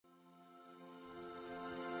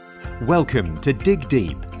Welcome to Dig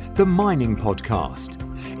Deep, the mining podcast.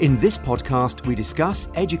 In this podcast, we discuss,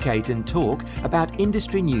 educate and talk about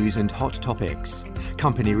industry news and hot topics,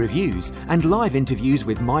 company reviews and live interviews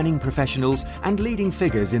with mining professionals and leading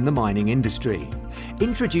figures in the mining industry.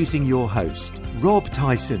 Introducing your host, Rob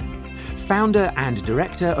Tyson, founder and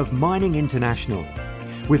director of Mining International.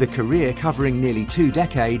 With a career covering nearly 2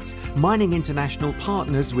 decades, Mining International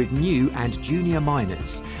partners with new and junior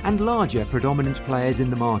miners and larger predominant players in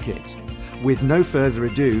the market. With no further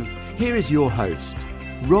ado, here is your host,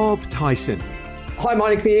 Rob Tyson. Hi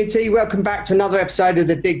mining community, welcome back to another episode of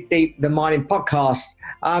the Dig Deep, the mining podcast.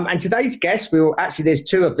 And today's guests, there's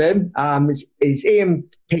two of them, is Ian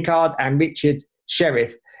Pickard and Richard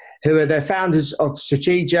Sheriff, who are the founders of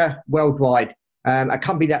Strategia Worldwide, a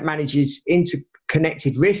company that manages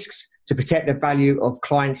interconnected risks to protect the value of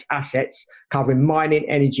clients' assets, covering mining,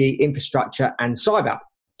 energy, infrastructure and cyber.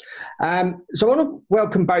 So I want to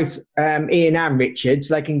welcome both Ian and Richard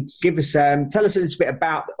so they can give us, tell us a little bit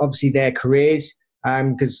about obviously their careers,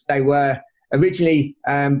 because they were originally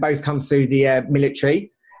both come through the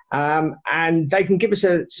military, and they can give us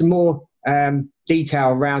some more detail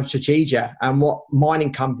around Strategia and what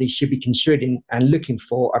mining companies should be considering and looking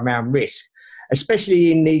for around risk,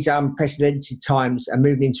 especially in these unprecedented times and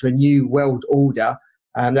moving into a new world order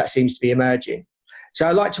that seems to be emerging. So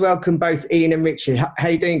I'd like to welcome both Ian and Richard. How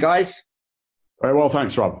are you doing, guys? Very well,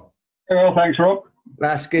 thanks, Rob. Very well, thanks, Rob.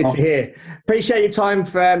 That's good to hear. Appreciate your time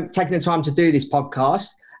for taking the time to do this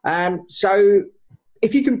podcast. So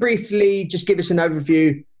if you can briefly just give us an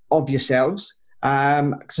overview of yourselves.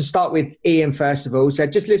 So start with Ian, first of all. So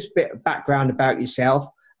just a little bit of background about yourself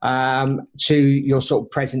to your sort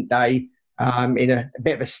of present day in a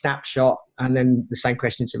bit of a snapshot, and then the same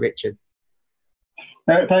question to Richard.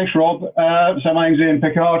 Thanks, Rob. So my name's Ian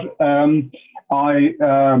Pickard. I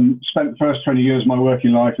spent the first 20 years of my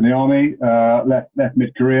working life in the Army, left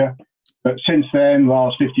mid-career. But since then,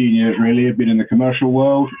 last 15 years really, I've been in the commercial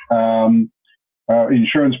world,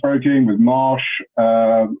 insurance broking with Marsh,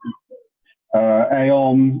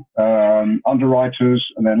 Aon, underwriters,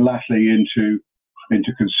 and then lastly into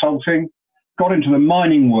consulting. Got into the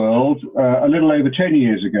mining world a little over 10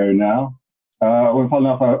 years ago now. When, funny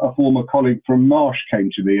enough, a former colleague from Marsh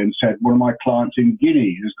came to me and said, one of my clients in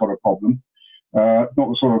Guinea has got a problem. Not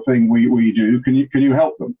the sort of thing we do. Can you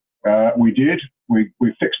help them? We did. We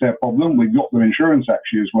fixed their problem. We got them insurance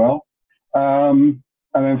actually as well. And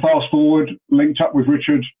then fast forward, linked up with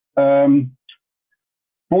Richard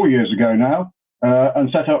 4 years ago now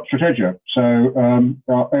and set up Strategia. So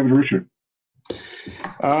over to Richard.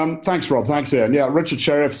 Thanks, Rob. Thanks, Ian. Yeah, Richard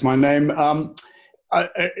Sheriff's my name.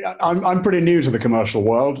 I'm pretty new to the commercial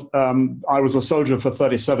world. I was a soldier for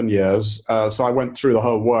 37 years, so I went through the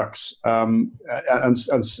whole works and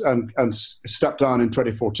stepped down in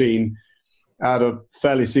 2014 at a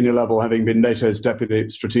fairly senior level, having been NATO's deputy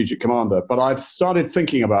strategic commander. But I've started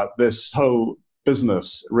thinking about this whole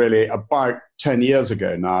business really about 10 years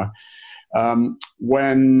ago now,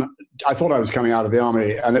 when I thought I was coming out of the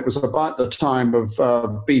Army, and it was about the time of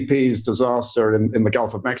BP's disaster in the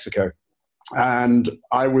Gulf of Mexico. And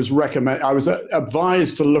I was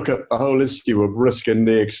advised to look at the whole issue of risk in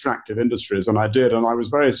the extractive industries, and I did. And I was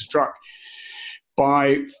very struck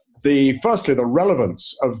by firstly the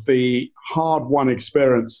relevance of the hard-won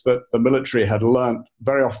experience that the military had learnt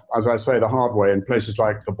very often, as I say, the hard way in places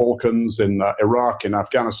like the Balkans, in Iraq, in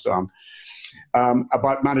Afghanistan,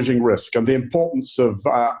 about managing risk and the importance of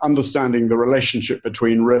understanding the relationship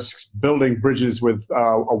between risks, building bridges with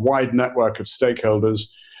a wide network of stakeholders,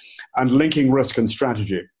 and linking risk and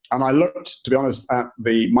strategy. And I looked, to be honest, at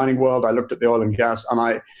the mining world, I looked at the oil and gas, and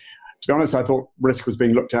to be honest, I thought risk was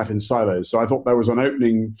being looked at in silos. So I thought there was an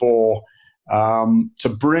opening to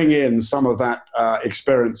bring in some of that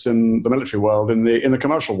experience in the military world, in the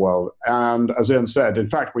commercial world. And as Ian said, in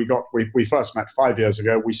fact, we first met 5 years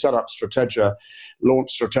ago. We set up Strategia,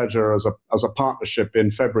 launched Strategia as a partnership in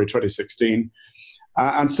February 2016.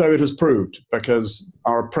 And so it has proved, because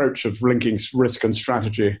our approach of linking risk and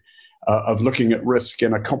strategy, of looking at risk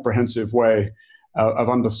in a comprehensive way, of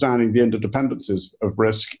understanding the interdependencies of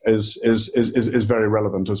risk is very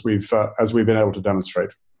relevant, as we've been able to demonstrate.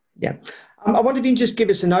 Yeah. I wonder if you can just give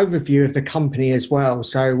us an overview of the company as well.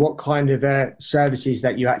 So what kind of services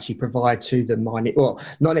that you actually provide to the mining, well,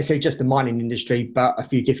 not necessarily just the mining industry, but a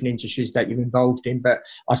few different industries that you're involved in, but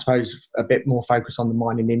I suppose a bit more focus on the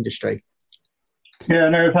mining industry. Yeah,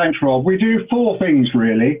 no, thanks, Rob. We do 4 things,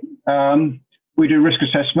 really. We do risk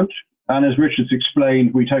assessment. And as Richard's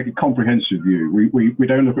explained, we take a comprehensive view. We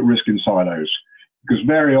don't look at risk in silos, because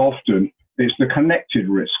very often it's the connected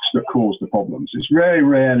risks that cause the problems. It's very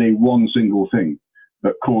rarely one single thing.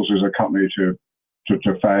 that causes a company to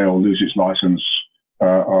fail, lose its license,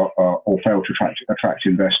 or fail to attract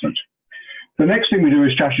investment. The next thing we do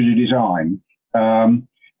is strategy design,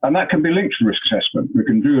 and that can be linked to risk assessment. We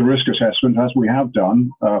can do a risk assessment, as we have done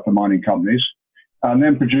for mining companies, and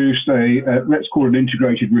then produce let's call it an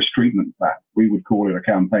integrated risk treatment plan. We would call it a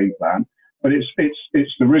campaign plan, but it's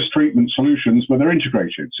the risk treatment solutions, but they're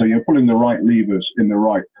integrated. So you're pulling the right levers in the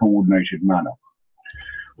right coordinated manner.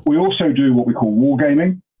 We also do what we call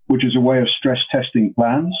wargaming, which is a way of stress testing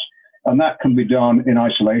plans, and that can be done in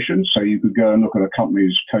isolation. So you could go and look at a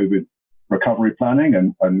company's COVID recovery planning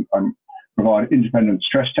and provide independent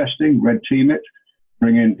stress testing, red team it,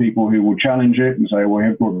 bring in people who will challenge it and say, well,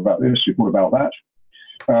 you've thought about this, you've thought about that.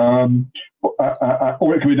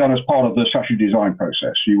 Or it can be done as part of the strategy design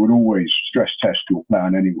process. You would always stress test your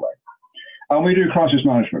plan anyway. And we do crisis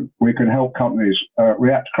management. We can help companies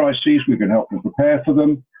react to crises. We can help them prepare for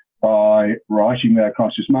them by writing their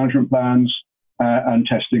crisis management plans and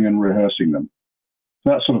testing and rehearsing them.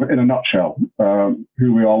 So that's sort of, in a nutshell,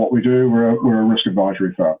 who we are, what we do. We're a risk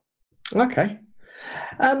advisory firm. Okay.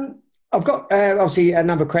 I've got obviously a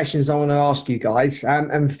number of questions I want to ask you guys.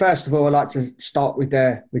 And first of all, I'd like to start with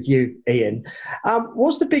you, Ian.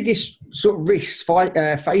 What's the biggest sort of risks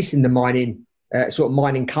facing the mining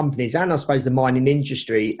companies and I suppose the mining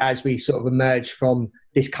industry as we sort of emerge from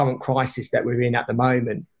this current crisis that we're in at the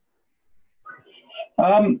moment?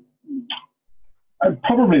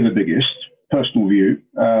 Probably the biggest personal view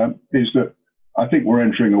is that I think we're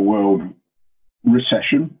entering a world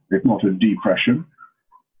recession, if not a depression.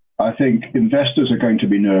 I think investors are going to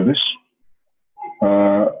be nervous.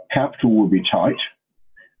 Capital will be tight.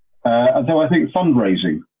 Although I think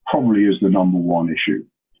fundraising probably is the number one issue,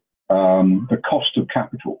 the cost of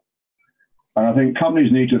capital. And I think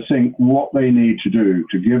companies need to think what they need to do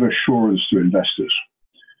to give assurance to investors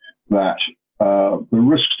that the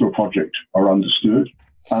risks to a project are understood,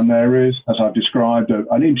 and there is, as I've described,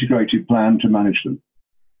 an integrated plan to manage them.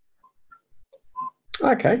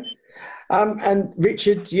 Okay. And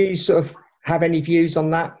Richard, do you sort of have any views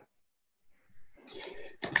on that?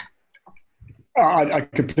 I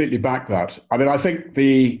completely back that. I mean, I think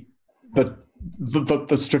the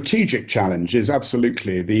strategic challenge is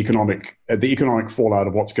absolutely the economic fallout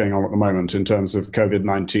of what's going on at the moment in terms of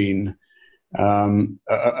COVID-19,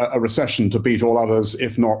 a recession to beat all others,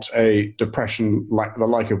 if not a depression like the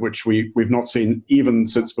like of which we've not seen even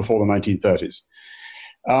since before the 1930s.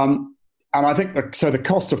 And I think the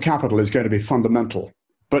cost of capital is going to be fundamental.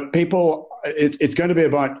 But it's going to be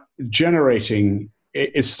about generating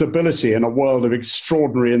stability in a world of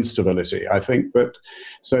extraordinary instability. I think that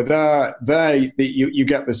you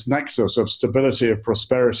get this nexus of stability, of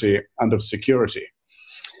prosperity, and of security.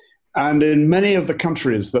 And in many of the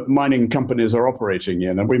countries that mining companies are operating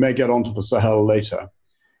in, and we may get onto the Sahel later,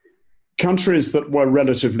 countries that were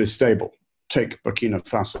relatively stable, take Burkina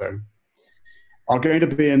Faso, are going to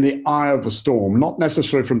be in the eye of the storm, not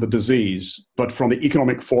necessarily from the disease, but from the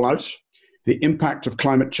economic fallout, the impact of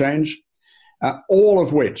climate change, all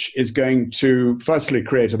of which is going to firstly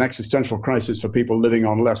create an existential crisis for people living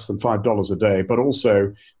on less than $5 a day, but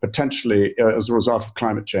also potentially as a result of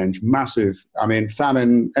climate change, massive,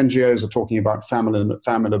 famine. NGOs are talking about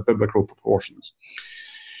famine of biblical proportions.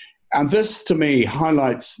 And this, to me,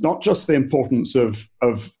 highlights not just the importance of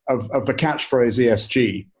the catchphrase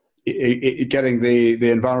ESG, getting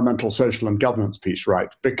the environmental, social, and governance piece right,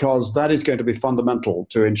 because that is going to be fundamental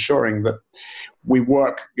to ensuring that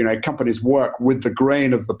companies work with the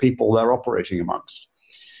grain of the people they're operating amongst.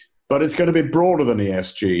 But it's going to be broader than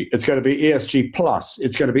ESG. It's going to be ESG plus.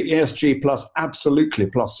 It's going to be ESG plus absolutely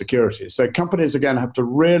plus security. So companies, again, have to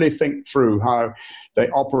really think through how they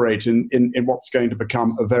operate in what's going to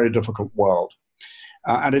become a very difficult world.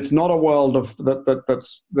 And it's not a world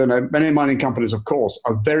that's many mining companies, of course,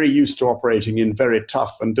 are very used to operating in very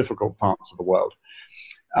tough and difficult parts of the world.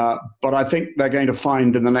 But I think they're going to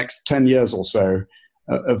find in the next 10 years or so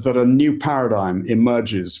that a new paradigm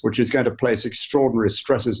emerges, which is going to place extraordinary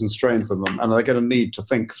stresses and strains on them. And they're going to need to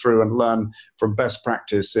think through and learn from best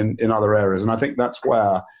practice in other areas. And I think that's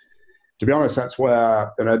where, to be honest,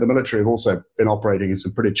 the military have also been operating in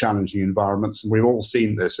some pretty challenging environments, and we've all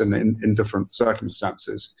seen this in different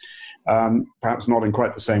circumstances. Perhaps not in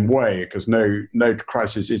quite the same way, because no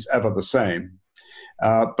crisis is ever the same.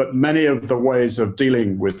 But many of the ways of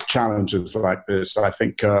dealing with challenges like this, I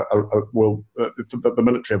think, the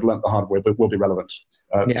military have learnt the hard way, but will be relevant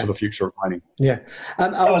to the future of mining. Yeah.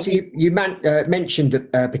 Obviously, you mentioned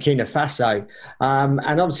Burkina Faso,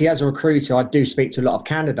 and obviously, as a recruiter, I do speak to a lot of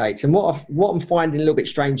candidates. And what I'm finding a little bit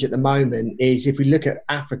strange at the moment is if we look at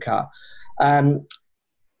Africa,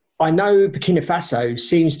 I know Burkina Faso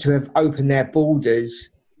seems to have opened their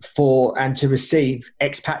borders for and to receive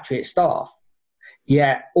expatriate staff.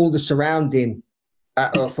 Yet all the surrounding,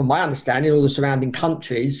 from my understanding, all the surrounding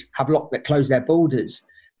countries have closed their borders.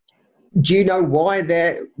 Do you know why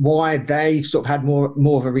they've sort of had more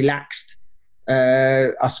of a relaxed,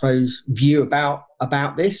 I suppose, view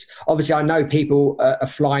about this? Obviously, I know people are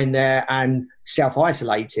flying there and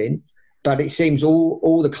self-isolating, but it seems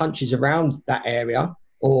all the countries around that area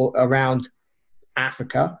or around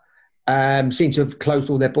Africa seem to have closed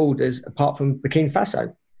all their borders apart from Burkina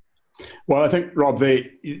Faso. Well, I think, Rob,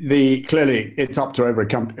 clearly it's up to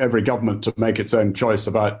every government to make its own choice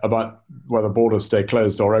about whether borders stay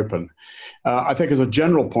closed or open. I think as a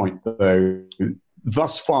general point, though,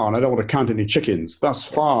 thus far, and I don't want to count any chickens, thus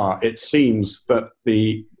far it seems that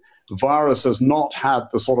the virus has not had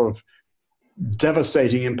the sort of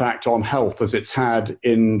devastating impact on health as it's had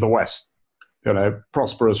in the West.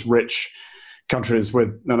 Prosperous, rich countries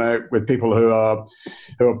with people who are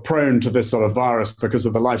prone to this sort of virus because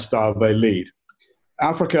of the lifestyle they lead.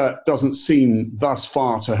 Africa doesn't seem thus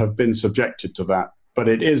far to have been subjected to that, but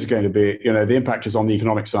it is going to be, the impact is on the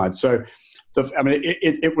economic side. So,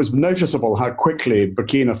 it was noticeable how quickly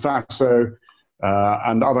Burkina Faso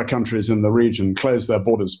and other countries in the region closed their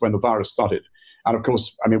borders when the virus started. And of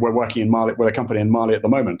course, we're working in Mali with a company in Mali at the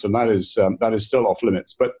moment, and that is still off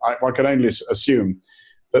limits. But I can only assume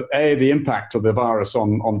that the impact of the virus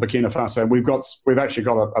on Burkina Faso, and we've actually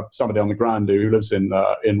got somebody on the ground who lives in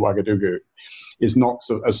Ouagadougou, is not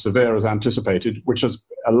as severe as anticipated, which has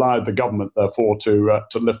allowed the government therefore to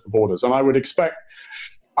lift the borders. And I would expect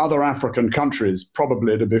other African countries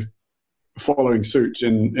probably to be following suit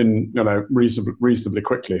in reasonably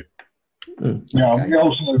quickly. Yeah, okay.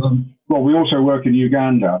 We also work in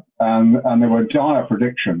Uganda, and there were dire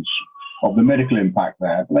predictions of the medical impact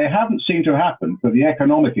there. But they haven't seemed to happen, but the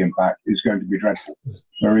economic impact is going to be dreadful.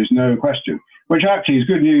 There is no question, which actually is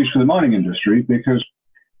good news for the mining industry, because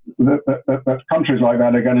that countries like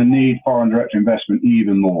that are going to need foreign direct investment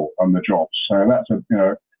even more on the jobs. So that's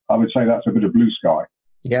I would say that's a bit of blue sky.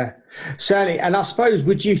 Yeah, certainly. And I suppose,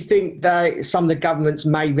 would you think that some of the governments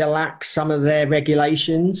may relax some of their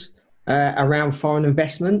regulations around foreign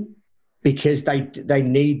investment because they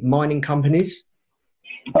need mining companies?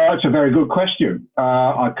 That's a very good question.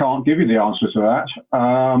 I can't give you the answer to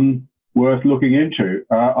that. Worth looking into.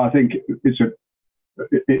 I think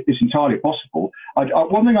it's entirely possible.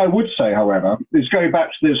 One thing I would say, however, is going back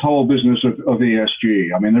to this whole business of ESG.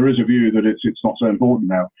 There is a view that it's not so important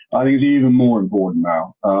now. I think it's even more important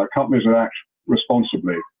now. Companies that act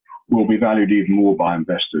responsibly will be valued even more by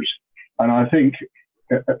investors. And I think,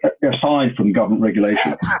 aside from government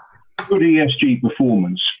regulation, good ESG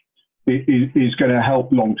performance is going to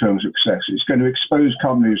help long-term success. It's going to expose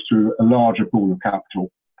companies to a larger pool of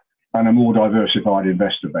capital and a more diversified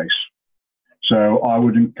investor base. So I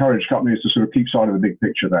would encourage companies to sort of keep sight of the big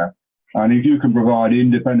picture there. And if you can provide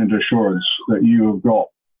independent assurance that you have got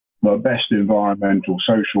the best environmental,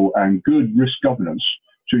 social, and good risk governance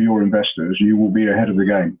to your investors, you will be ahead of the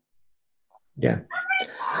game. Yeah.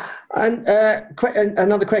 And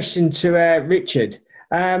another question to Richard.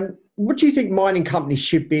 What do you think mining companies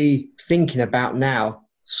should be thinking about now,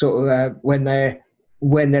 sort of when they're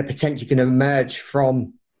potentially going to emerge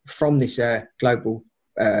from this global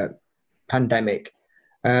pandemic?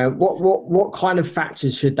 What kind of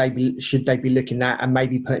factors should they be looking at and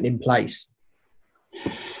maybe putting in place?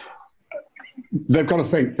 They've got to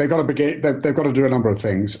think. They've got to begin. They've got to do a number of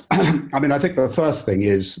things. I think the first thing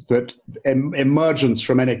is that emergence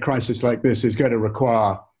from any crisis like this is going to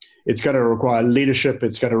require. It's going to require leadership.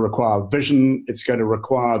 It's going to require vision. It's going to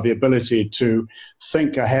require the ability to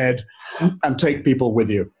think ahead and take people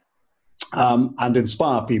with you, and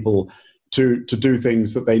inspire people to do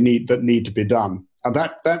things that need to be done. And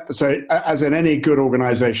so as in any good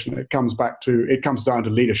organization, it comes down to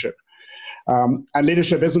leadership. And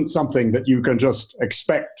leadership isn't something that you can just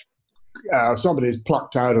expect somebody's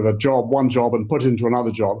plucked out of one job and put into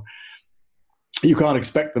another job. You can't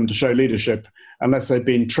expect them to show leadership unless they've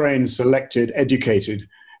been trained, selected, educated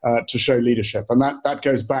to show leadership. And that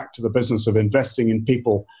goes back to the business of investing in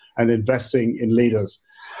people and investing in leaders.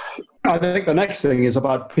 I think the next thing is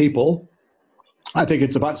about people. I think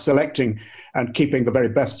it's about selecting and keeping the very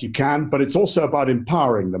best you can, but it's also about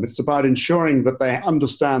empowering them. It's about ensuring that they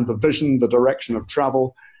understand the vision, the direction of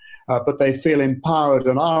travel, but they feel empowered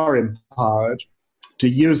and are empowered to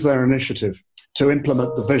use their initiative to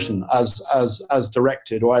implement the vision as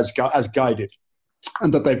directed or as guided,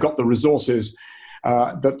 and that they've got the resources,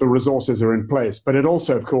 that the resources are in place. But it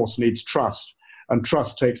also, of course, needs trust. and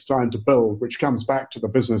trust takes time to build, which comes back to the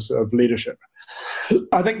business of leadership.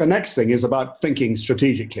 I think the next thing is about thinking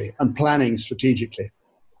strategically and planning strategically.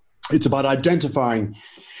 It's about identifying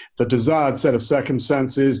the desired set of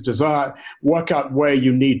circumstances, work out where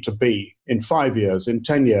you need to be in 5 years, in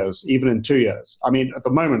 10 years, even in 2 years. I mean, at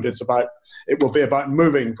the moment, it will be about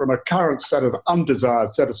moving from a current set of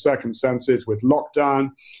undesired set of circumstances with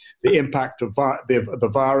lockdown, the impact of the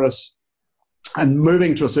virus, and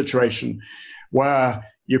moving to a situation where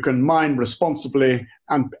you can mine responsibly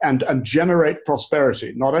and generate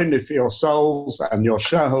prosperity, not only for yourselves and your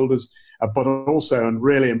shareholders, but also, and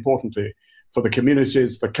really importantly, for the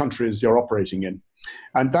communities, the countries you're operating in.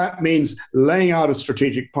 And that means laying out a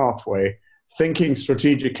strategic pathway, thinking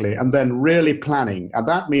strategically, and then really planning. And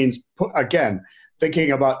that means, again,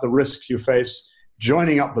 thinking about the risks you face,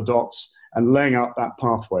 joining up the dots, and laying out that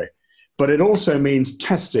pathway. But it also means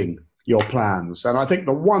testing your plans. And I think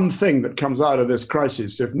the one thing that comes out of this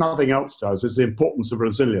crisis, if nothing else does, is the importance of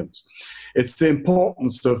resilience. It's the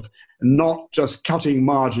importance of not just cutting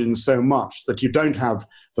margins so much that you don't have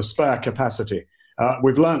the spare capacity.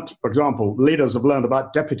 We've learnt, for example, leaders have learned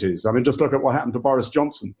about deputies. I mean, just look at what happened to Boris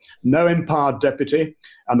Johnson. No empowered deputy,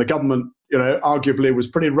 and the government, arguably was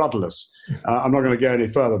pretty rudderless. I'm not going to go any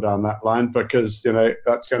further down that line because,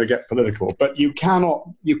 that's going to get political. But you've got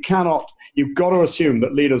to assume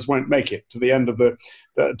that leaders won't make it to the end of the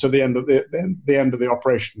end of the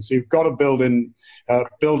operation. So you've got to build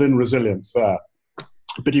in resilience there.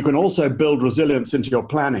 But you can also build resilience into your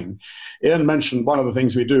planning. Ian mentioned one of the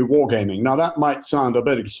things we do, wargaming. Now, that might sound a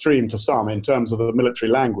bit extreme to some in terms of the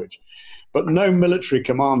military language, but no military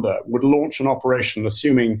commander would launch an operation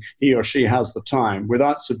assuming he or she has the time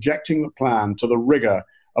without subjecting the plan to the rigor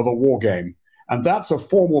of a wargame. And that's a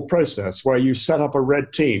formal process where you set up a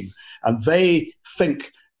red team and they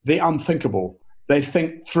think the unthinkable. They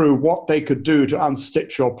think through what they could do to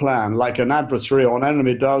unstitch your plan, like an adversary or an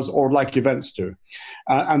enemy does, or like events do.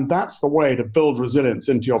 And that's the way to build resilience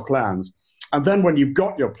into your plans. And then when you've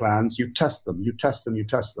got your plans, you test them.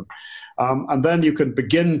 And then you can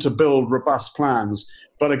begin to build robust plans.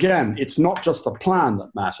 But again, it's not just the plan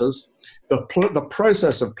that matters. The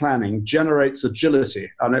process of planning generates agility.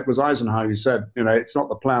 And it was Eisenhower who said, it's not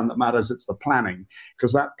the plan that matters, it's the planning.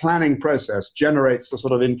 Because that planning process generates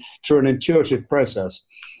through an intuitive process,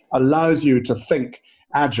 allows you to think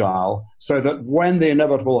agile so that when the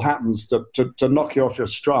inevitable happens to knock you off your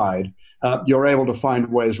stride, you're able to find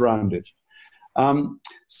ways around it.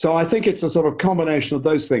 So I think it's a sort of combination of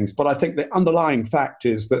those things. But I think the underlying fact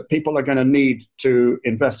is that people are going to need to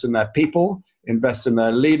invest in their people, invest in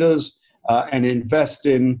their leaders, and invest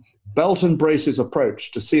in belt and braces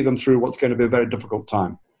approach to see them through what's going to be a very difficult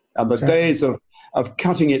time. And the days of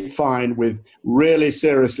cutting it fine with really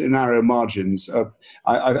seriously narrow margins,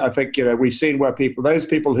 I think we've seen where those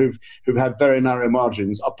people who've had very narrow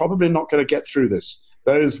margins are probably not going to get through this.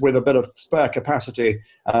 Those with a bit of spare capacity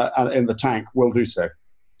in the tank will do so.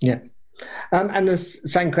 Yeah. And the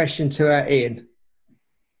same question to Ian.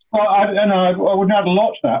 Well, I wouldn't add a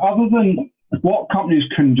lot to that. Other than what companies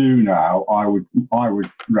can do now, I would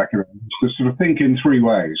recommend to sort of think in three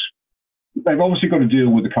ways. They've obviously got to deal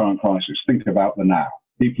with the current crisis. Think about the now.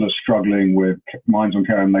 People are struggling with mines on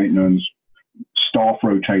care and maintenance, staff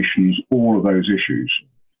rotations, all of those issues.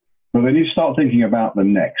 But they need to start thinking about the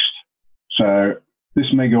next. So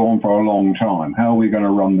this may go on for a long time. How are we going to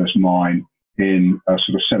run this mine in a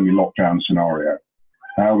sort of semi-lockdown scenario?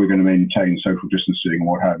 How are we going to maintain social distancing and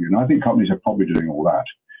what have you? And I think companies are probably doing all that.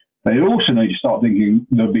 They also need to start thinking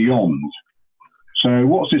the beyond. So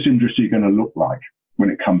what's this industry going to look like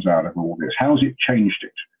when it comes out of all this? How's it changed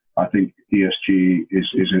it? I think ESG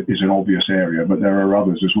is an obvious area, but there are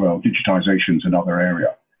others as well. Digitization's another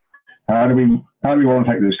area. How do we want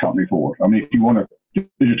to take this company forward? I mean, if you want to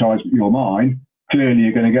digitize your mine, clearly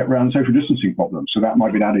you're going to get around social distancing problems. So that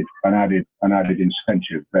might be an added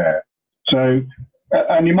incentive there. So,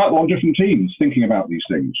 and you might want different teams thinking about these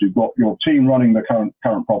things. You've got your team running the current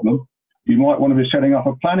problem. You might want to be setting up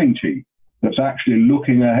a planning team that's actually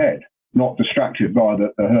looking ahead, not distracted by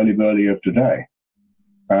the hurly-burly of today.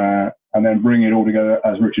 And then bring it all together,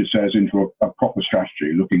 as Richard says, into a proper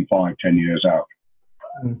strategy, looking 5-10 years out.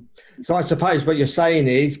 So I suppose what you're saying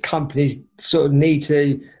is companies sort of need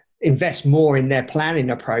to invest more in their planning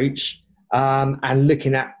approach and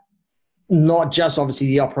looking at not just obviously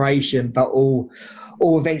the operation, but all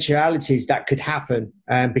eventualities that could happen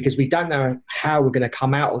because we don't know how we're going to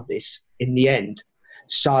come out of this in the end.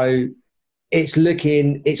 So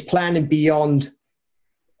it's planning beyond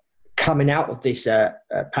coming out of this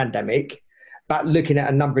pandemic, but looking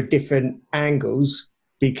at a number of different angles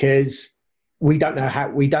because we don't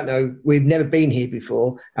know, we've never been here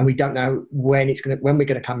before, and we don't know when we're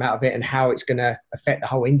going to come out of it and how it's going to affect the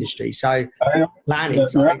whole industry. So planning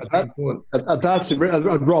is important.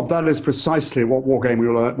 Rob, that is precisely what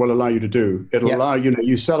Wargaming will allow you to do. It'll allow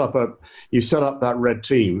you set up that red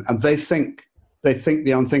team, and they think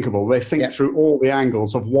the unthinkable. They think through all the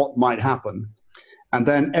angles of what might happen, and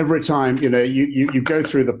then every time you go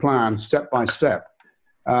through the plan step by step.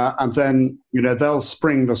 And then they'll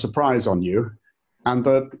spring the surprise on you, and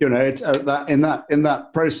it's in that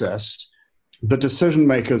process, the decision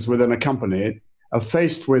makers within a company are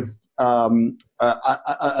faced with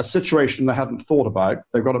a situation they hadn't thought about.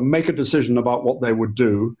 They've got to make a decision about what they would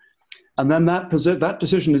do, and then that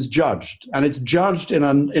decision is judged, and it's judged in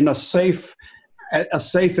a safe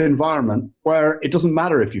environment where it doesn't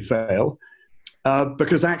matter if you fail,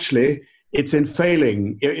 because actually. It's in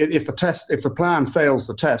failing. If the plan fails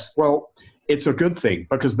the test, well, it's a good thing,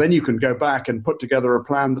 because then you can go back and put together a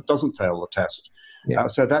plan that doesn't fail the test. Yeah.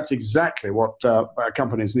 So that's exactly what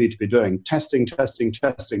companies need to be doing: testing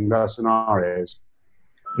their scenarios.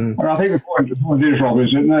 And I think the point is, Rob,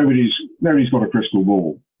 is that nobody's got a crystal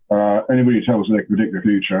ball. Anybody who tells they can predict the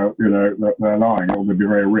future, that they're lying, or they'll be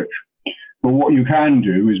very rich. But what you can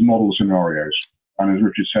do is model scenarios. And as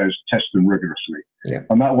Richard says, test them rigorously. Yeah.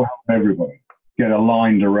 And that will help everybody get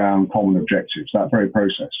aligned around common objectives, that very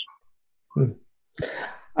process.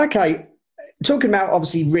 Okay, talking about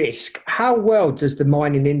obviously risk, how well does the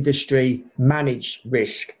mining industry manage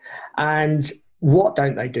risk, and what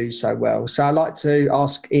don't they do so well? So I'd like to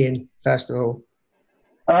ask Ian, first of all.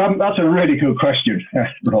 That's a really good question,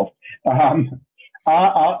 Rob.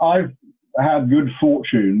 I've had good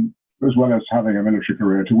fortune, as well as having a military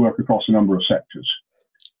career, to work across a number of sectors.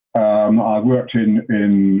 I've worked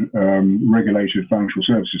in regulated financial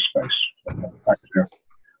services space, actually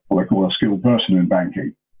what I call a skilled person in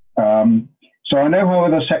banking. So I know how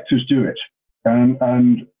other sectors do it. And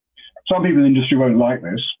some people in the industry won't like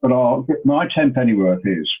this, but my 10 pennyworth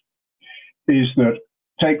is that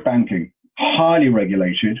take banking, highly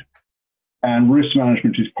regulated, and risk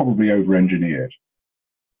management is probably over-engineered.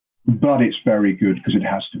 But it's very good because it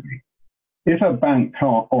has to be. If a bank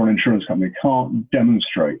can't, or an insurance company can't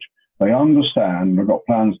demonstrate they understand and have got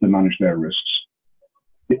plans to manage their risks,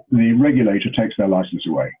 the regulator takes their license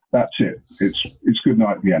away. That's it. It's good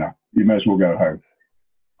night, Vienna. You may as well go home.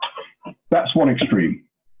 That's one extreme.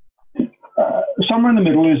 Somewhere in the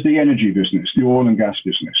middle is the energy business, the oil and gas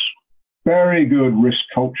business. Very good risk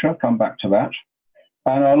culture, come back to that.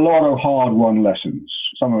 And a lot of hard-won lessons.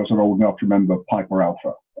 Some of us are old enough to remember Piper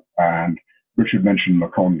Alpha, and Richard mentioned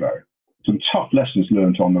Macondo. Some tough lessons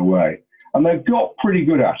learned on the way. And they've got pretty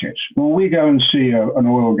good at it. When we go and see an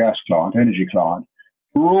oil and gas client, energy client,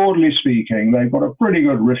 broadly speaking, they've got a pretty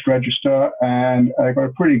good risk register, and they've got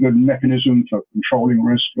a pretty good mechanism for controlling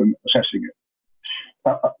risk and assessing it.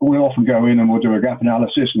 We often go in and we'll do a gap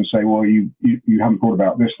analysis and say, well, you haven't thought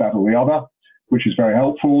about this, that, or the other, which is very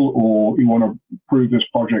helpful, or you want to prove this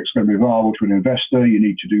project's going to be viable to an investor, you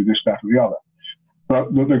need to do this, that, or the other.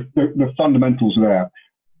 But the fundamentals are there.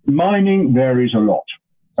 Mining varies a lot.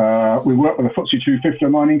 We work with a FTSE 250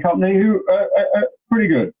 mining company who are pretty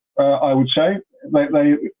good, I would say.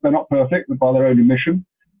 They're not perfect by their own admission,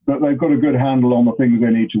 but they've got a good handle on the things they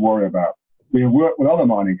need to worry about. We have worked with other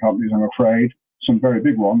mining companies, I'm afraid, some very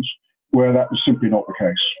big ones, where that was simply not the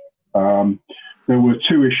case. There were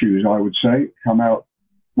two issues, I would say, come out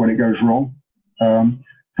when it goes wrong.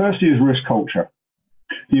 Firstly is risk culture.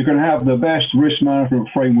 You can have the best risk management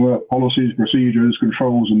framework, policies, procedures,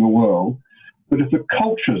 controls in the world, but if the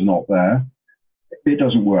culture's not there, it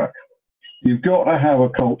doesn't work. You've got to have a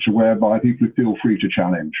culture whereby people feel free to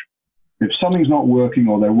challenge. If something's not working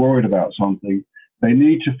or they're worried about something, they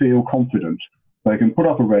need to feel confident they can put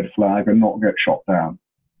up a red flag and not get shot down.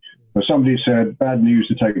 But somebody said, bad news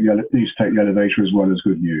needs to take the elevator as well as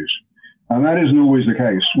good news. And that isn't always the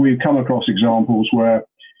case. We've come across examples where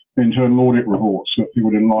internal audit reports that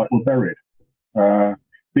people didn't like were buried.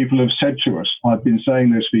 People have said to us, I've been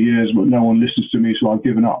saying this for years, but no one listens to me, so I've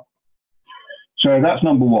given up. So that's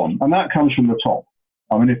number one. And that comes from the top.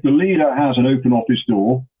 I mean, if the leader has an open office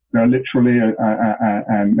door, literally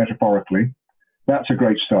and metaphorically, that's a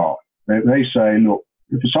great start. They say, look,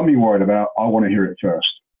 if there's something you're worried about, I want to hear it first.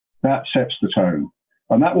 That sets the tone.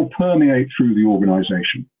 And that will permeate through the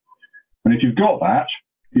organization. And if you've got that,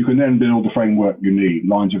 you can then build the framework you need,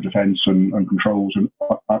 lines of defense and controls and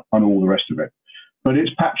all the rest of it. But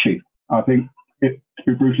it's patchy, I think, to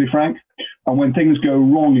be brutally frank. And when things go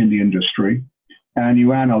wrong in the industry and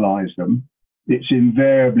you analyze them, it's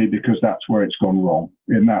invariably because that's where it's gone wrong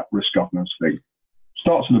in that risk governance thing.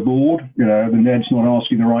 Starts at the board, the Ned's not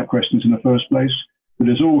asking the right questions in the first place, but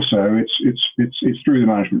it's also it's through the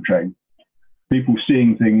management chain. People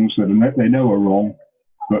seeing things that they know are wrong,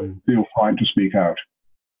 but feel fine to speak out.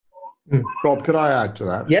 Rob, could I add to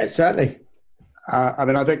that? Yeah, certainly.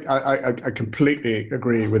 I think I completely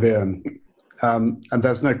agree with Ian, and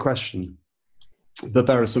there's no question that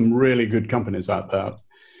there are some really good companies out there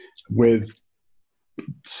with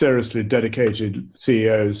seriously dedicated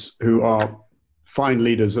CEOs who are fine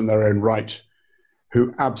leaders in their own right,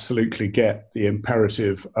 who absolutely get the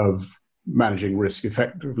imperative of managing risk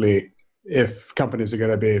effectively if companies are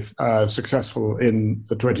going to be successful in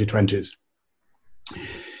the 2020s.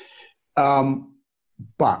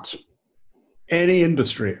 But any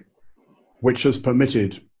industry which has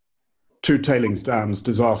permitted 2 tailings dams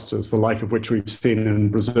disasters, the like of which we've seen in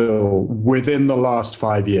Brazil within the last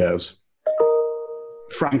 5 years,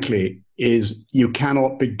 frankly, you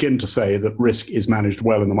cannot begin to say that risk is managed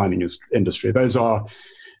well in the mining industry. Those are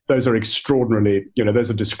extraordinarily,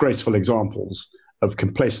 those are disgraceful examples of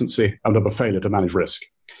complacency and of a failure to manage risk.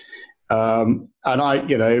 And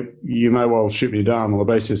you may well shoot me down on the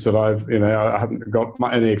basis that I haven't got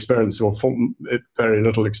any experience or very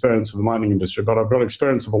little experience of the mining industry, but I've got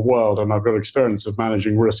experience of the world and I've got experience of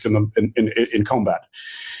managing risk in combat.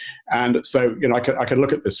 And so, I can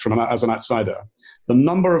look at this as an outsider. The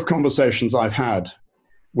number of conversations I've had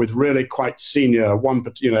with really quite senior,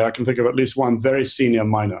 I can think of at least one very senior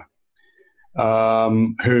miner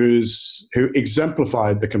who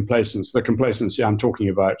exemplified the complacency I'm talking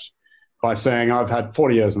about by saying, I've had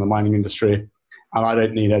 40 years in the mining industry and I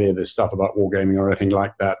don't need any of this stuff about wargaming or anything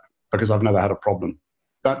like that because I've never had a problem.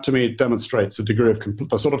 That to me demonstrates a degree of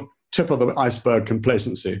the sort of tip of the iceberg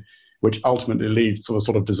complacency, which ultimately leads to the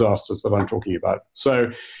sort of disasters that I'm talking about.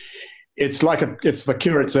 So it's the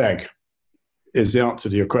curate's egg is the answer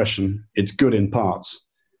to your question. It's good in parts,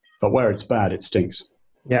 but where it's bad, it stinks.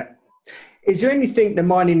 Yeah. Is there anything the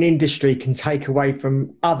mining industry can take away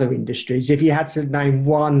from other industries? If you had to name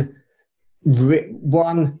one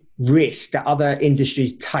risk that other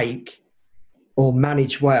industries take or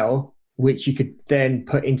manage well, which you could then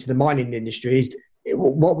put into the mining industry,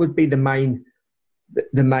 what would be the main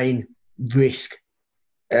risk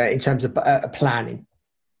in terms of planning?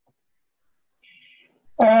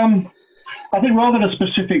 I think rather than a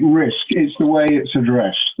specific risk, it's the way it's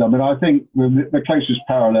addressed. I think the closest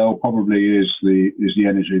parallel probably is the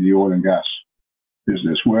energy, the oil and gas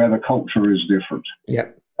business, where the culture is different.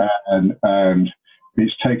 Yep. And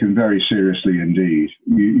it's taken very seriously indeed.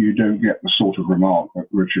 You don't get the sort of remark that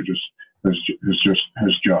Richard has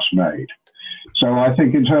just made. So I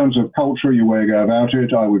think in terms of culture, your way to go about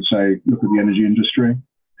it, I would say look at the energy industry.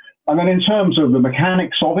 And then in terms of the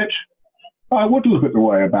mechanics of it, I would look at the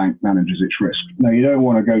way a bank manages its risk. Now, you don't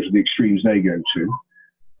want to go to the extremes they go to,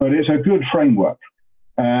 but it's a good framework.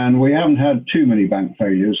 And we haven't had too many bank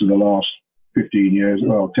failures in the last 15 years,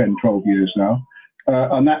 10, 12 years now.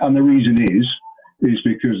 And the reason is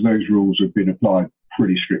because those rules have been applied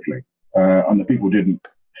pretty strictly. And the people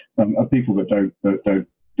people that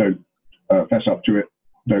don't fess up to it,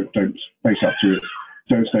 don't face up to it,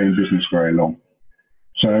 don't stay in business very long.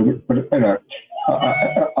 So, but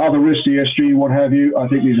other risks, ESG, what have you, I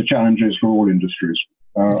think these are challenges for all industries.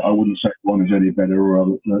 I wouldn't say one is any better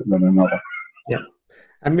than another. Yeah.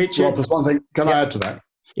 And Richard, Rob, there's one thing. Can I add to that?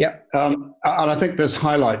 Yeah. And I think this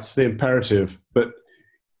highlights the imperative that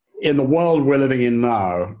in the world we're living in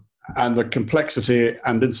now and the complexity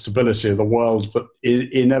and instability of the world that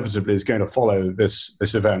inevitably is going to follow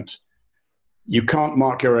this event, you can't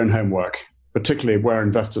mark your own homework, particularly where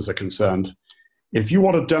investors are concerned. If you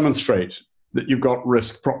want to demonstrate that you've got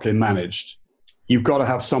risk properly managed, you've got to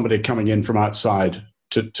have somebody coming in from outside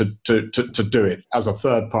to do it as a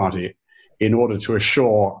third party in order to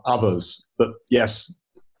assure others that, yes,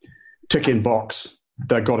 tick in box,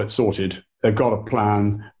 they've got it sorted, they've got a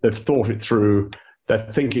plan, they've thought it through, they're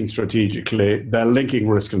thinking strategically, they're linking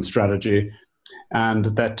risk and strategy, and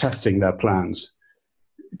they're testing their plans.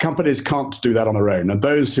 Companies can't do that on their own, and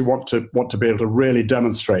those who want to be able to really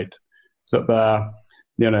demonstrate that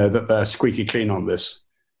they're squeaky clean on this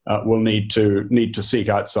will need to seek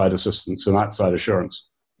outside assistance and outside assurance.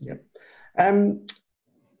 Yeah.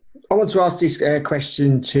 I want to ask this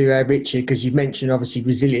question to Richard, because you've mentioned obviously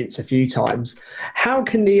resilience a few times. How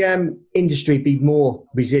can the industry be more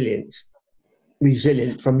resilient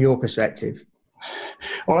from your perspective?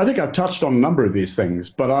 Well, I think I've touched on a number of these things,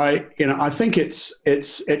 but I think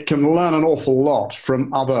it can learn an awful lot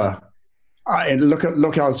from other.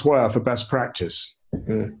 Look elsewhere for best practice.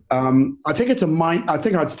 Mm-hmm. I think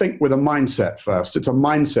I'd think with a mindset first. It's a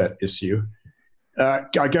mindset issue.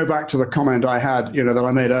 I go back to the comment I had, that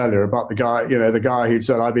I made earlier about the guy who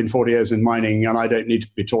said, I've been 40 years in mining and I don't need to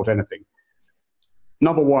be taught anything.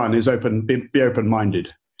 Number one is be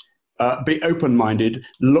open-minded. Be open-minded,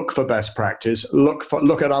 look for best practice,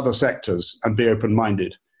 look at other sectors and be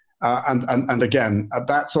open-minded. And again,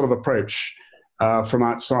 that sort of approach from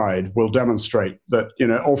outside will demonstrate that,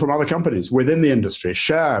 or from other companies within the industry,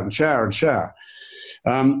 share.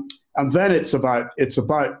 And then it's about,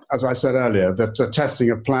 as I said earlier, the testing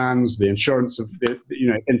of plans, the insurance of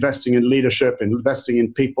investing in leadership, investing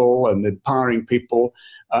in people, and empowering people,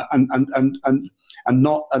 and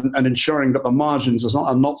ensuring that the margins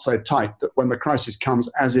are not so tight that when the crisis comes,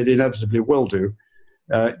 as it inevitably will do,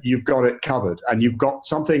 you've got it covered and you've got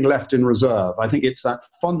something left in reserve. I think it's that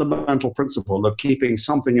fundamental principle of keeping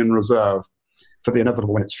something in reserve for the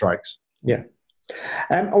inevitable when it strikes. Yeah.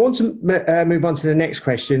 I want to move on to the next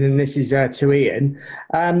question, and this is to Ian.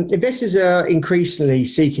 Investors are increasingly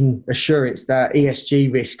seeking assurance that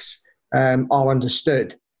ESG risks are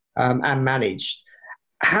understood and managed.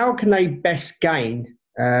 How can they best gain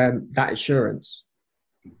that assurance?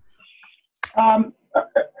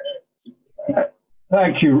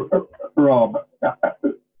 Thank you, Rob.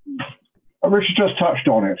 Richard just touched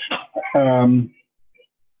on it.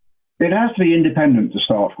 It has to be independent to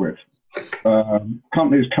start with.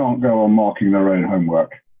 Companies can't go on marking their own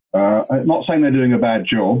homework. I'm not saying they're doing a bad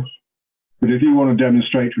job, but if you want to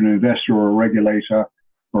demonstrate to an investor or a regulator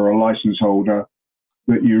or a license holder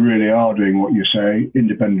that you really are doing what you say,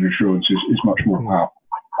 independent assurance is much more powerful.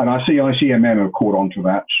 And I see ICMM have caught on to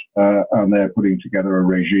that, and they're putting together a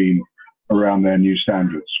regime around their new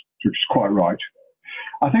standards, which is quite right.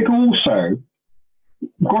 I think also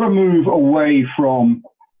we've got to move away from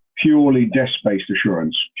purely desk-based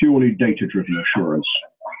assurance, purely data-driven assurance.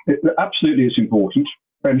 Absolutely, it's important.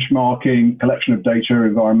 Benchmarking, collection of data,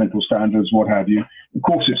 environmental standards, what have you. Of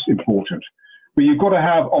course, it's important. But you've got to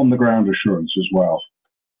have on-the-ground assurance as well.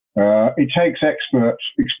 It takes expert,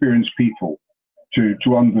 experienced people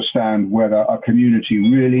to understand whether a community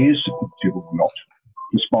really is supportive or not,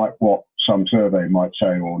 despite what some survey might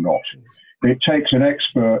say or not. It takes an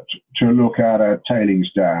expert to look at a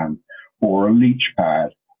tailings dam or a leach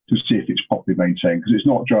pad to see if it's properly maintained, because it's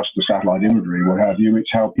not just the satellite imagery, what have you,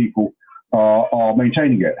 it's how people are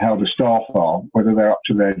maintaining it, how the staff are, whether they're up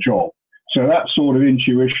to their job. So that sort of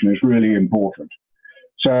intuition is really important.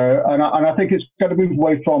 So, and I think it's going to move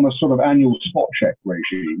away from a sort of annual spot check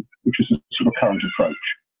regime, which is a sort of current approach.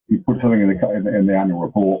 You put something in the annual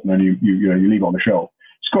report and then you leave it on the shelf.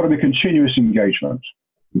 It's got to be continuous engagement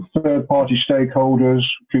with third-party stakeholders,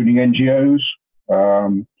 including NGOs,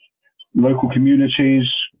 local communities,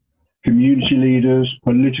 community leaders,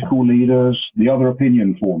 political leaders, the other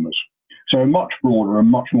opinion formers. So much broader and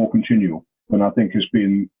much more continual than I think has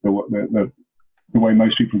been the way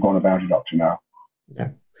most people have gone about it up to now. Yeah.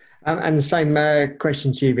 And the same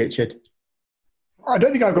question to you, Richard. I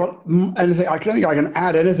don't think I've got anything. I don't think I can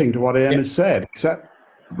add anything to what Ian has said, except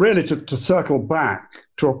really to circle back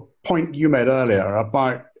to a point you made earlier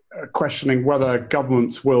about questioning whether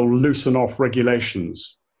governments will loosen off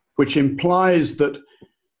regulations, which implies that,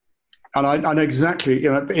 and I know exactly,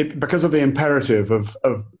 because of the imperative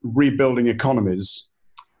of rebuilding economies,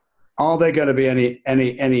 are they going to be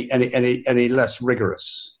any less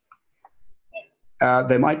rigorous?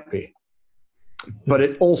 They might be. But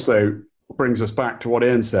it also brings us back to what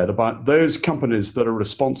Ian said about those companies that are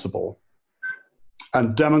responsible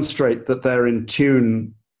and demonstrate that they're in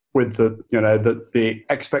tune with the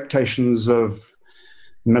expectations of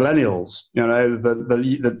millennials,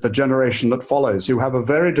 the generation that follows, who have a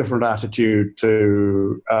very different attitude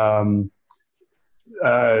to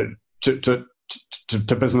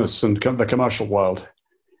business and the commercial world,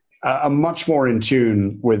 are much more in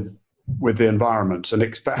tune with the environment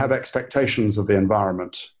and have expectations of the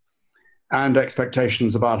environment and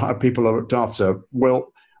expectations about how people are looked after,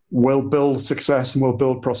 will build success and will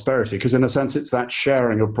build prosperity, because in a sense it's that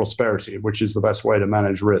sharing of prosperity which is the best way to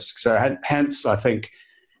manage risk. So hence I think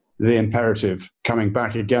the imperative coming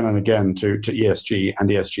back again and again to ESG and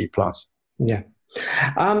ESG+. Yeah.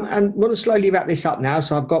 And want to slowly wrap this up now.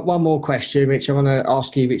 So I've got one more question, which I want to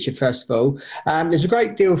ask you, Richard, first of all. There's a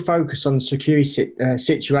great deal of focus on the security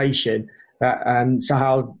situation that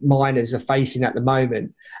Sahel miners are facing at the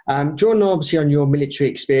moment. Drawing obviously on your military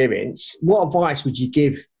experience, what advice would you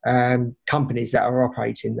give companies that are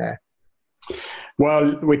operating there?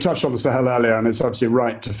 Well, we touched on the Sahel earlier, and it's absolutely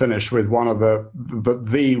right to finish with one of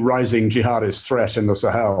the rising jihadist threat in the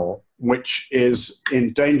Sahel, which is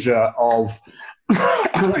in danger of,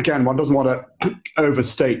 again, one doesn't want to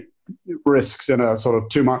overstate risks in a sort of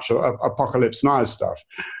too much apocalypse now stuff.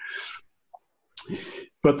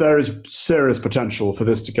 But there is serious potential for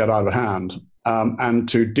this to get out of hand and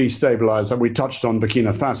to destabilize. And we touched on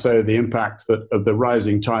Burkina Faso, the impact that of the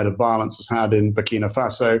rising tide of violence has had in Burkina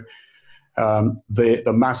Faso,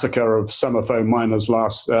 the massacre of Semaphore miners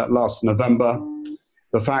last November,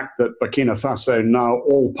 the fact that Burkina Faso now,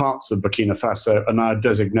 all parts of Burkina Faso are now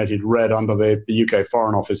designated red under the UK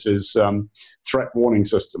Foreign Office's threat warning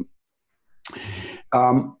system.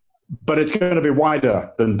 But it's going to be wider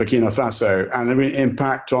than Burkina Faso, and an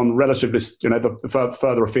impact on relatively, the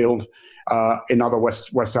further afield in other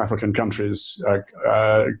West African countries,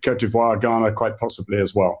 Côte d'Ivoire, Ghana, quite possibly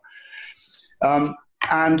as well.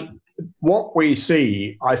 And what we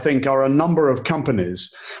see, I think, are a number of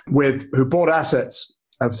companies who bought assets,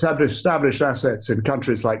 have established assets in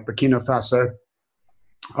countries like Burkina Faso.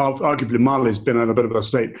 Arguably, Mali's been in a bit of a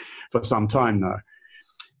state for some time now,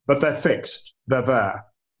 but they're fixed. They're there.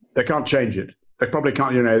 They can't change it. They probably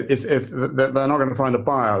can't, if they're not going to find a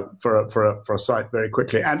buyer for a site very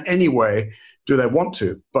quickly. And anyway, do they want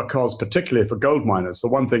to? Because particularly for gold miners, the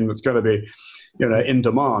one thing that's going to be, in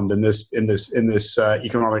demand in this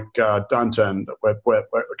economic downturn, where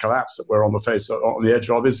collapse that we're on the edge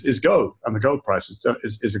of is gold, and the gold price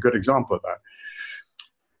is a good example of that.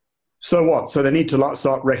 So what? So they need to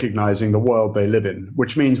start recognizing the world they live in,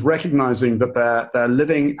 which means recognizing that they're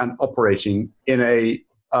living and operating in a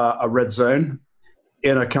red zone,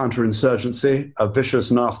 in a counterinsurgency, a vicious,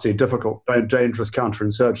 nasty, difficult, dangerous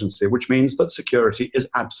counterinsurgency, which means that security is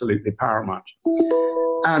absolutely paramount.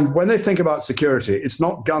 And when they think about security, it's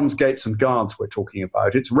not guns, gates, and guards we're talking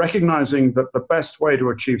about. It's recognizing that the best way to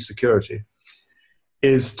achieve security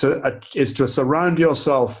is to surround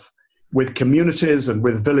yourself with communities and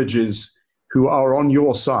with villages who are on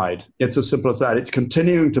your side. It's as simple as that. It's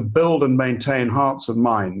continuing to build and maintain hearts and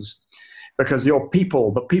minds, because your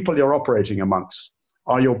people, the people you're operating amongst,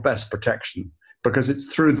 are your best protection, because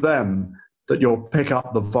it's through them that you'll pick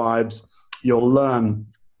up the vibes, you'll learn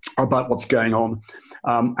about what's going on,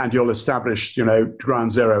 and you'll establish,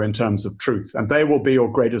 ground zero in terms of truth. And they will be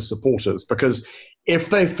your greatest supporters, because if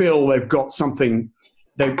they feel they've got something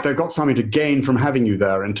to gain from having you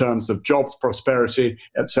there in terms of jobs, prosperity,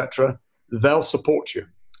 etc., they'll support you.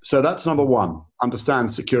 So that's number one,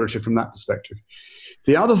 understand security from that perspective.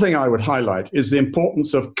 The other thing I would highlight is the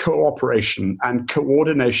importance of cooperation and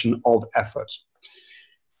coordination of effort.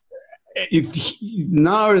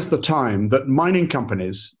 Now is the time that mining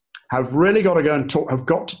companies have really got to go and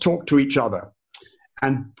talk to each other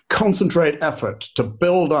and concentrate effort to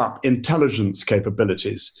build up intelligence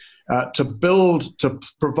capabilities, to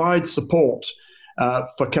provide support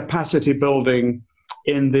for capacity building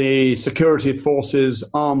in the security forces,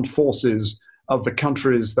 armed forces of the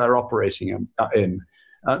countries they're operating in.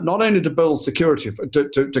 Not only to build security,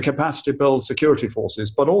 to capacity build security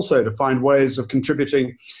forces, but also to find ways of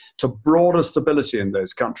contributing to broader stability in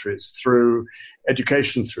those countries through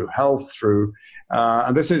education, through health,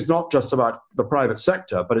 and this is not just about the private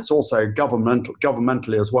sector, but it's also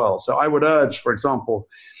governmentally as well. So I would urge, for example,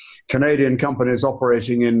 Canadian companies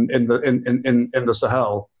operating in the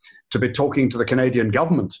Sahel to be talking to the Canadian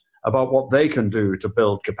government about what they can do to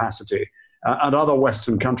build capacity. And other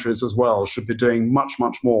Western countries as well should be doing much,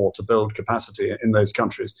 much more to build capacity in those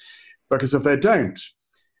countries. Because if they don't,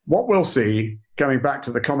 what we'll see, coming back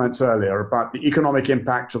to the comments earlier about the economic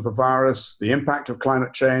impact of the virus, the impact of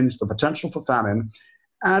climate change, the potential for famine,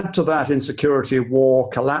 add to that insecurity, war,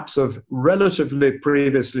 collapse of relatively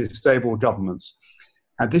previously stable governments.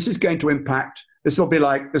 And this is going to impact, this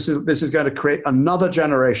is going to create another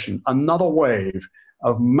generation, another wave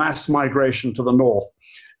of mass migration to the north,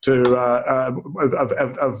 of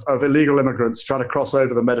illegal immigrants trying to cross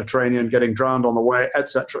over the Mediterranean, getting drowned on the way, et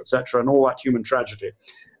cetera, and all that human tragedy,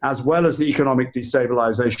 as well as the economic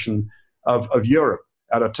destabilization of Europe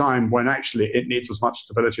at a time when actually it needs as much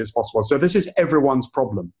stability as possible. So this is everyone's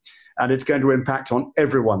problem, and it's going to impact on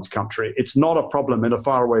everyone's country. It's not a problem in a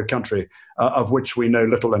faraway country of which we know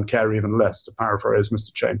little and care even less, to paraphrase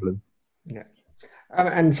Mr. Chamberlain. Yeah.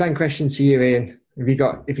 And same question to you, Ian. Have you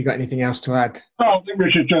got anything else to add? Oh, I think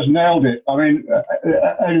Richard just nailed it. I mean,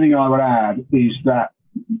 anything I would add is that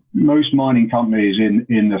most mining companies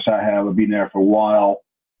in the Sahel have been there for a while.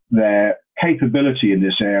 Their capability in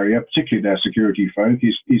this area, particularly their security folk,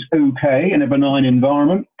 is okay in a benign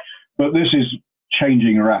environment, but this is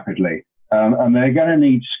changing rapidly. And they're going to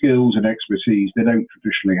need skills and expertise they don't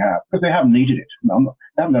traditionally have, because they haven't needed it. They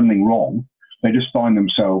haven't done anything wrong. They just find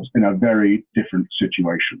themselves in a very different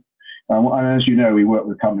situation. And as you know, we work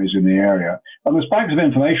with companies in the area, and there's bags of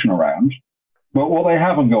information around, but what they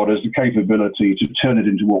haven't got is the capability to turn it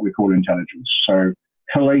into what we call intelligence. So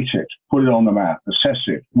collate it, put it on the map, assess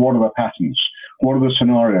it. What are the patterns? What are the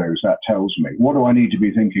scenarios that tells me? What do I need to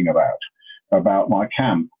be thinking about my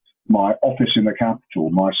camp, my office in the capital,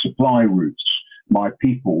 my supply routes, my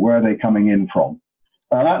people, where are they coming in from?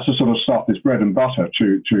 That's the sort of stuff that's bread and butter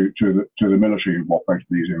to the military who operate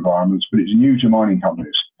in these environments, but it's new to mining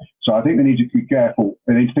companies. So I think they need to be careful.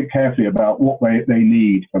 They need to think carefully about what they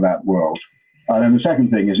need for that world. And then the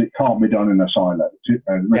second thing is it can't be done in a silo. It's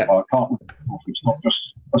not just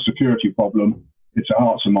a security problem. It's a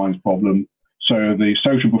hearts and minds problem. So the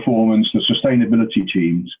social performance, the sustainability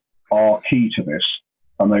teams are key to this.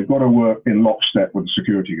 And they've got to work in lockstep with the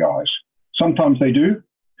security guys. Sometimes they do,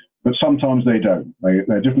 but sometimes they don't.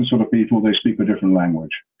 They're different sort of people. They speak a different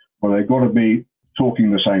language. Well, they've got to be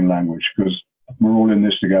talking the same language because we're all in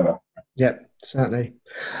this together. Yep, certainly.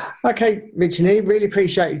 Okay, Rich and Ian, really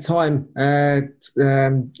appreciate your time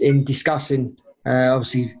in discussing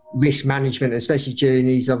obviously risk management, especially during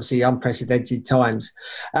these obviously unprecedented times.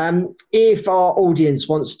 If our audience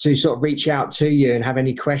wants to sort of reach out to you and have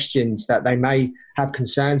any questions that they may have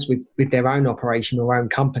concerns with their own operation or own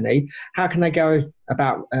company, how can they go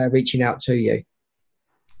about reaching out to you?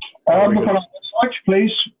 Look on our website,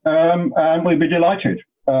 please, and we'd be delighted.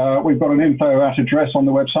 We've got an info address on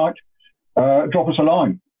the website. Drop us a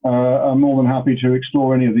line. I'm more than happy to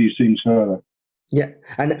explore any of these themes further. Yeah,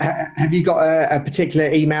 and have you got a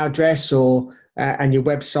particular email address or and your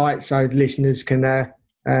website so listeners can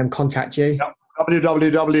contact you? Yep.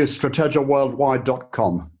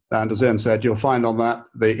 www.strategiaworldwide.com. And as Ian said, you'll find on that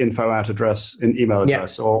the info address in email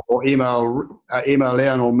address, or email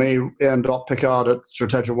Ian or me,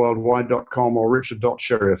 ian.pickard@strategiaworldwide.com or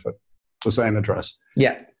richard.sheriff at the same address.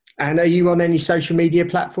 Yeah. And are you on any social media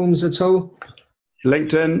platforms at all?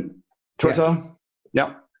 LinkedIn, Twitter.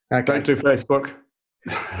 Yeah. Okay. Don't do Facebook.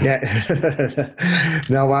 Yeah,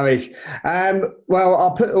 no worries. Well,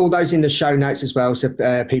 I'll put all those in the show notes as well, so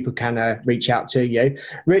people can reach out to you.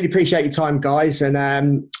 Really appreciate your time, guys,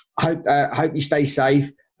 and hope you stay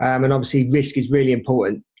safe. And obviously, risk is really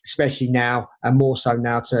important, especially now, and more so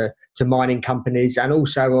now to mining companies, and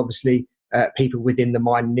also obviously people within the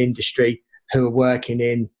mining industry who are working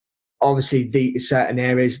in obviously the certain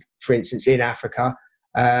areas, for instance, in Africa,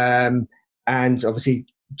 and obviously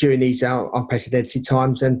during these unprecedented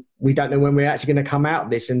times, and we don't know when we're actually going to come out of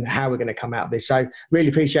this and how we're going to come out of this. So really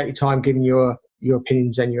appreciate your time, giving your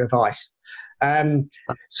opinions and your advice.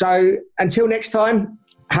 So until next time,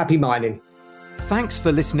 happy mining. Thanks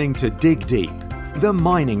for listening to Dig Deep, the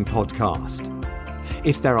mining podcast.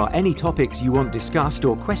 If there are any topics you want discussed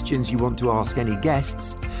or questions you want to ask any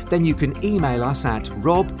guests, then you can email us at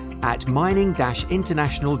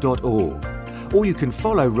rob@mining-international.org. Or you can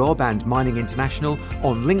follow Rob and Mining International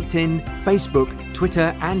on LinkedIn, Facebook,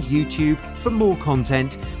 Twitter and YouTube for more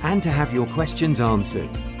content and to have your questions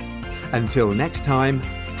answered. Until next time,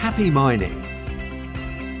 happy mining.